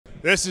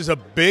This is a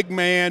big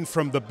man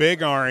from the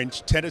Big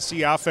Orange,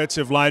 Tennessee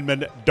offensive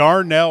lineman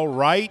Darnell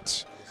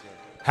Wright.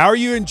 How are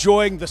you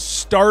enjoying the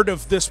start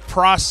of this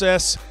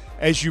process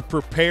as you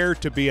prepare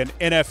to be an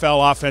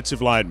NFL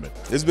offensive lineman?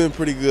 It's been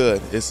pretty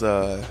good. It's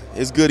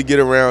good to get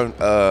around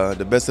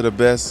the best of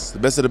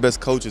the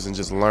best coaches and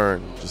just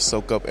learn, just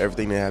soak up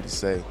everything they have to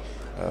say,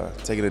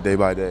 taking it day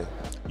by day.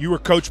 You were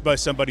coached by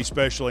somebody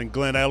special in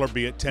Glenn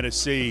Ellerbe at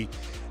Tennessee.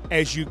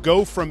 As you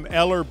go from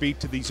Ellerbe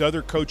to these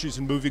other coaches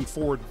and moving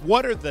forward,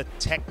 what are the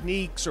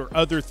techniques or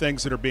other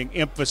things that are being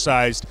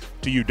emphasized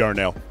to you,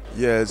 Darnell?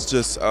 Yeah, it's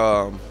just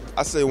I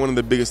say one of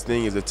the biggest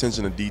things is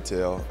attention to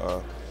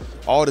detail.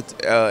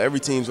 Every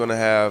team's going to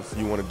have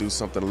you want to do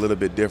something a little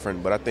bit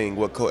different, but I think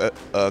what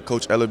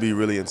Coach Ellerbe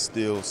really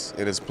instills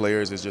in his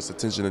players is just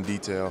attention to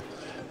detail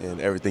in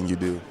everything you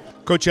do.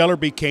 Coach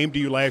Ellerbe came to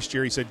you last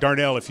year. He said,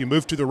 Darnell, if you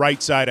move to the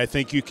right side, I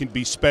think you can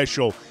be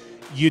special.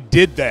 You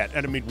did that,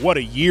 and I mean, what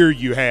a year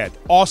you had.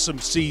 Awesome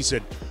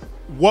season.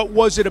 What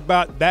was it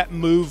about that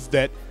move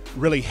that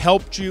really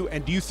helped you,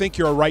 and do you think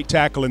you're a right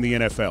tackle in the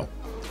NFL?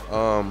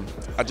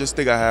 I just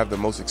think I have the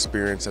most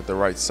experience at the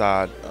right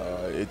side.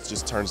 It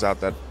just turns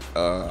out that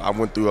I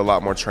went through a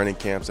lot more training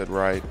camps at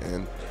right,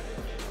 and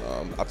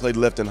I played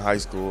left in high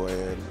school,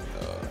 and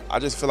I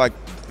just feel like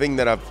the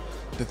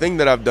thing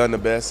that I've done the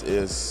best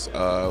is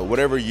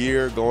whatever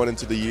year going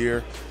into the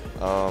year,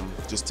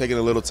 just taking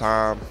a little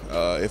time.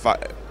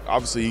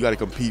 Obviously you got to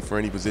compete for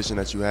any position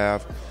that you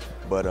have,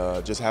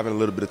 but just having a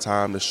little bit of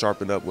time to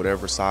sharpen up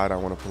whatever side I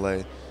want to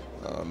play,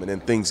 and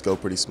then things go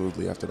pretty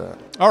smoothly after that.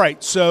 All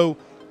right, so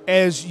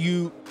as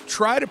you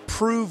try to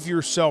prove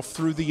yourself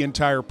through the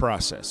entire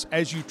process,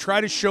 as you try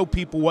to show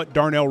people what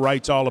Darnell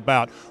Wright's all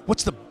about,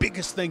 what's the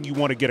biggest thing you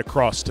want to get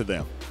across to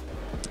them?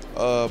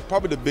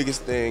 Probably the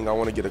biggest thing I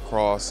want to get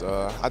across,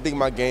 I think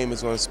my game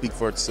is going to speak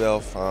for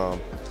itself.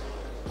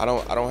 I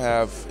don't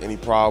have any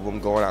problem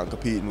going out and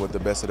competing with the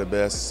best of the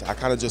best. I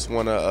kind of just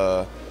want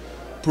to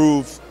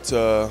prove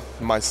to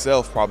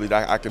myself probably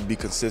that I can be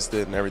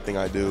consistent in everything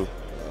I do.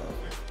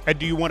 And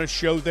do you want to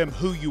show them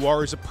who you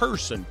are as a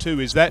person too?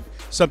 Is that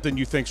something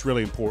you think is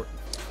really important?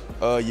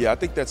 Yeah, I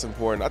think that's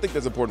important. I think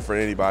that's important for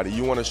anybody.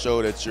 You want to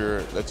show that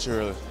you're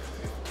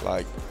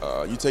like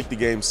you take the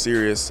game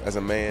serious as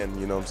a man.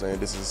 You know what I'm saying?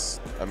 This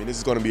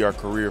is going to be our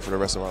career for the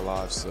rest of our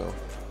lives. So.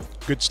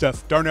 Good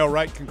stuff. Darnell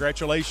Wright,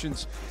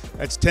 congratulations.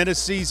 That's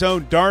Tennessee's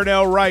own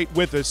Darnell Wright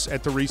with us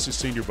at the Reese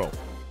Senior Bowl.